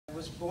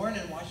was born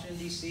in Washington,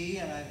 D.C.,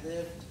 and I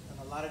lived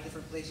in a lot of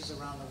different places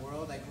around the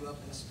world. I grew up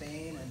in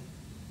Spain and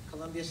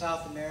Colombia,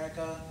 South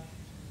America,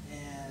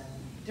 and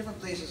different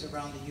places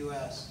around the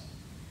U.S.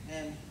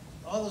 And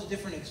all those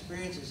different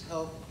experiences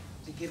helped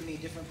to give me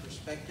different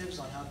perspectives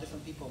on how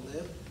different people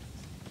live.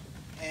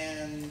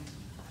 And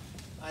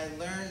I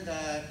learned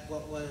that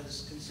what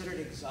was considered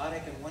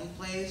exotic in one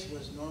place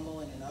was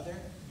normal in another.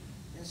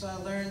 And so I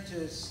learned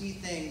to see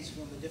things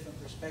from a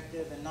different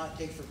perspective and not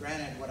take for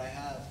granted what I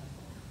have.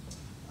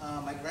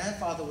 My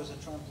grandfather was a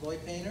trompe-l'oeil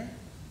painter.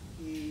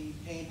 He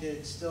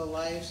painted still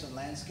lifes and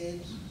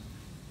landscapes.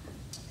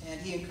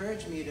 And he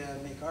encouraged me to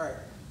make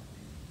art.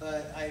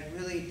 But I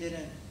really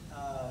didn't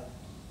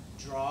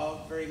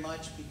draw very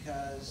much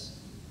because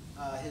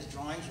his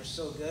drawings were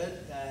so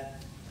good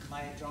that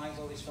my drawings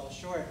always fell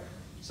short.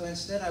 So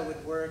instead I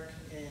would work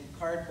in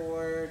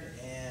cardboard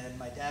and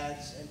my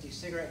dad's empty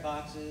cigarette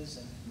boxes,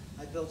 and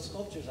I'd build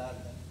sculptures out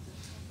of them.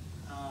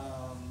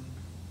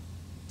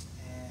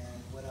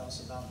 And what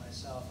else about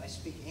myself? I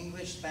speak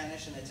English,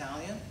 Spanish, and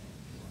Italian.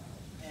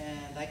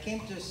 And I came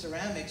to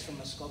ceramics from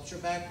a sculpture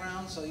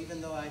background, so even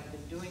though I've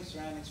been doing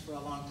ceramics for a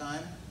long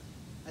time,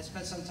 I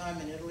spent some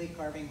time in Italy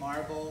carving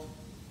marble.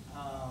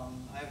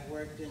 I've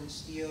worked in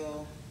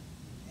steel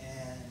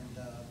and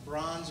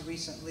bronze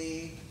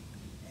recently,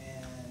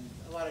 and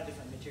a lot of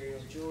different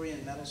materials, jewelry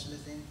and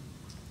metalsmithing.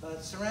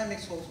 But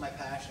ceramics holds my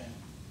passion.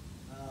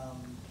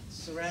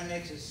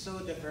 Ceramics is so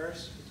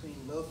diverse between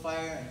low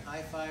fire and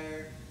high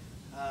fire,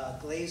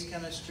 glaze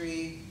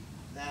chemistry,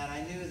 that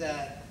I knew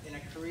that in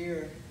a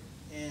career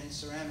in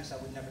ceramics I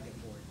would never get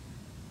bored.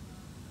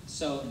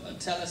 So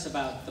tell us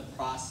about the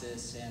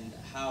process and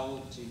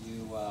how do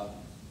you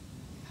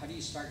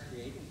start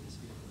creating this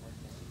beautiful work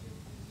that you do?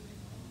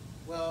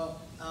 Well,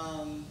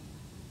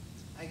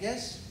 I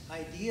guess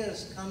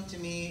ideas come to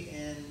me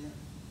in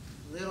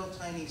little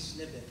tiny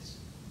snippets.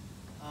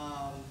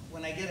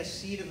 When I get a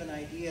seed of an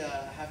idea,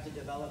 I have to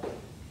develop it.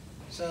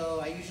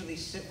 So I usually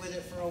sit with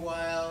it for a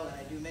while, and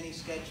I do many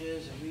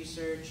sketches and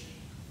research.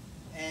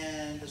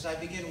 And as I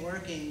begin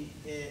working,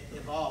 it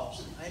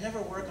evolves. I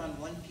never work on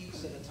one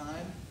piece at a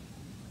time.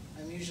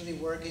 I'm usually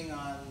working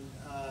on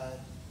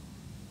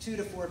 2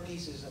 to 4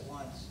 pieces at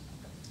once.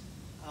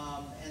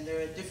 And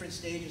they're at different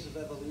stages of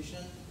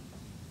evolution.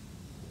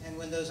 And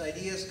when those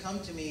ideas come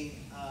to me,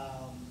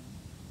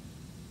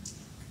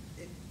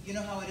 you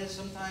know how it is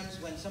sometimes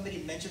when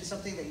somebody mentions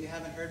something that you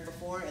haven't heard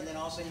before, and then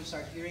all of a sudden you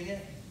start hearing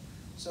it?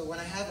 So when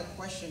I have a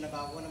question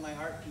about one of my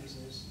art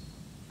pieces,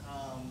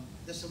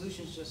 the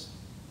solutions just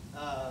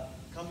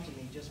come to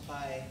me just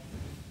by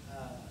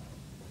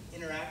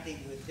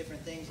interacting with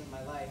different things in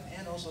my life,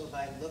 and also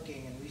by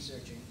looking and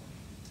researching.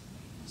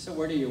 So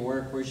where do you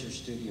work? Where's your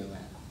studio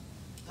at?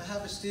 I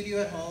have a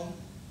studio at home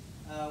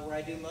where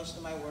I do most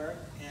of my work,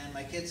 and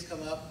my kids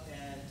come up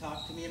and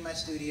talk to me in my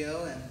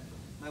studio, and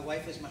my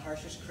wife is my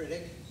harshest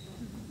critic,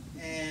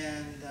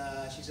 and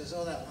she says,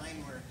 "Oh, that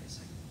line work." It's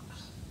like,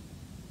 oh,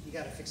 you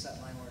got to fix that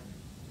line work.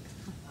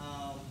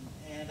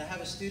 And I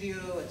have a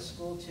studio at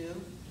school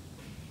too,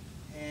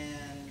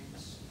 and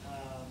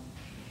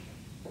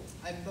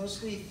I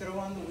mostly throw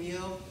on the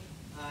wheel,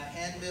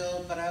 hand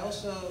build, but I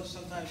also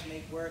sometimes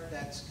make work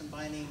that's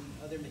combining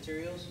other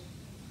materials,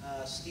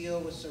 steel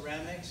with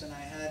ceramics, and I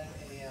had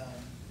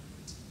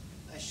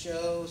a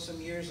show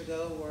some years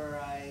ago where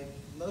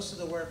most of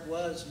the work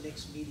was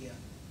mixed media.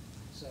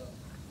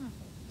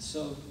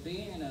 So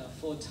being a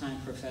full-time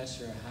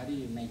professor, how do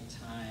you make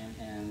time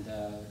and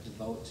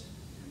devote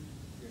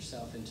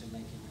yourself into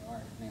making your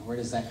art? I mean, where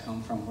does that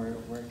come from?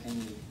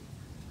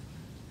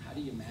 How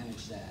do you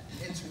manage that?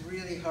 It's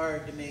really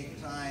hard to make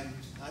time.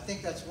 I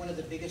think that's one of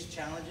the biggest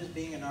challenges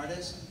being an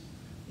artist,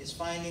 is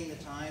finding the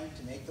time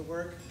to make the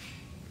work.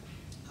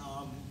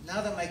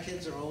 Now that my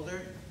kids are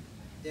older,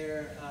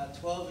 they're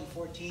 12 and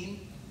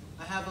 14,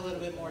 I have a little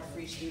bit more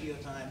free studio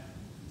time.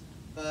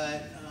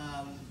 But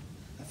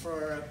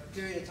for a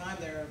period of time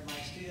there, my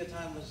studio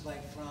time was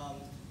like from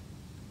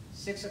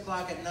 6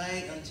 o'clock at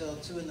night until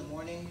 2 in the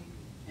morning,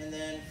 and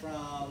then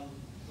from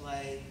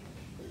like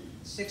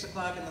 6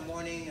 o'clock in the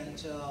morning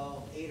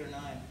until 8 or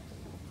 9.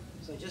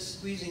 So just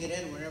squeezing it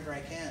in whenever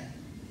I can.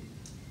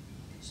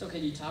 So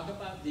can you talk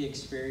about the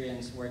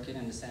experience working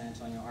in the San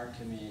Antonio art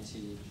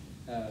community?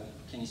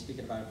 Can you speak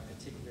about a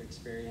particular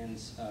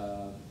experience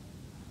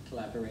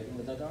collaborating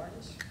with other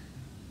artists?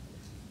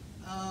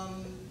 I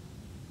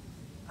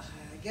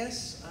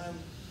guess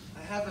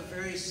I have a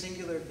very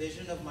singular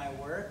vision of my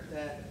work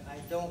that I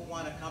don't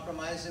want to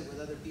compromise it with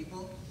other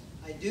people.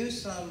 I do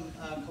some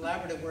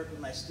collaborative work with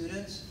my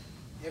students.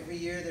 Every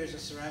year there's a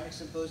ceramic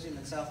symposium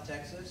in South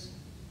Texas,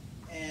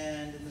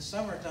 and in the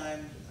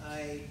summertime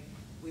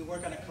we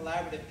work on a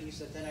collaborative piece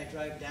that then I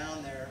drive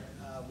down there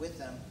with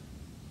them,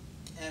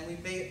 and we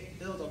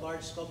build a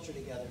large sculpture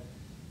together,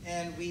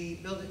 and we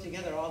build it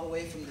together all the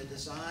way from the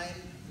design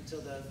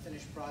until the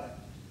finished product.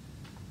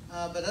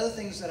 But other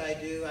things that I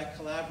do, I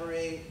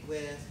collaborate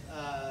with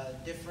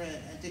different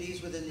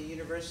entities within the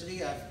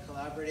university. I've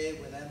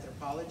collaborated with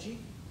anthropology,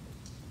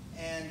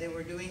 and they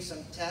were doing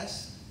some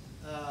tests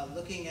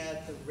looking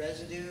at the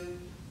residue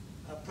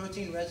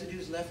protein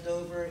residues left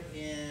over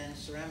in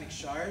ceramic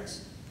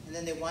shards, and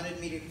then they wanted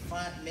me to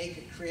make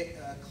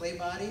a clay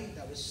body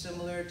that was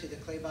similar to the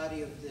clay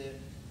body of the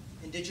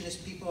indigenous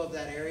people of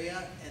that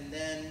area, and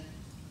then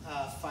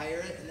fire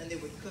it, and then they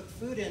would cook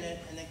food in it,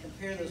 and then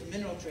compare those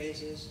mineral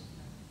traces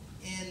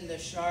in the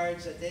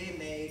shards that they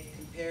made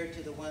compared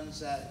to the ones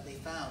that they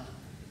found.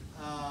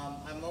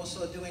 I'm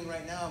also doing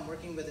right now, I'm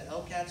working with the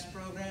LCATS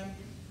program,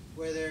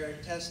 where they're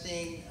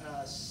testing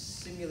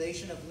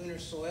simulation of lunar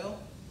soil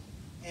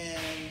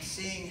and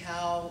seeing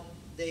how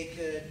they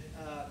could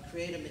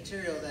create a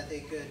material that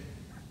they could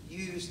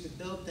use to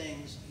build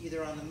things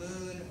either on the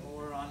moon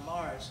or on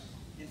Mars,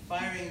 and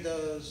firing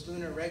those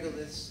lunar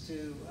regoliths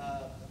to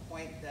a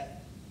point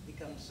that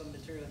becomes some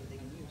material that they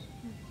can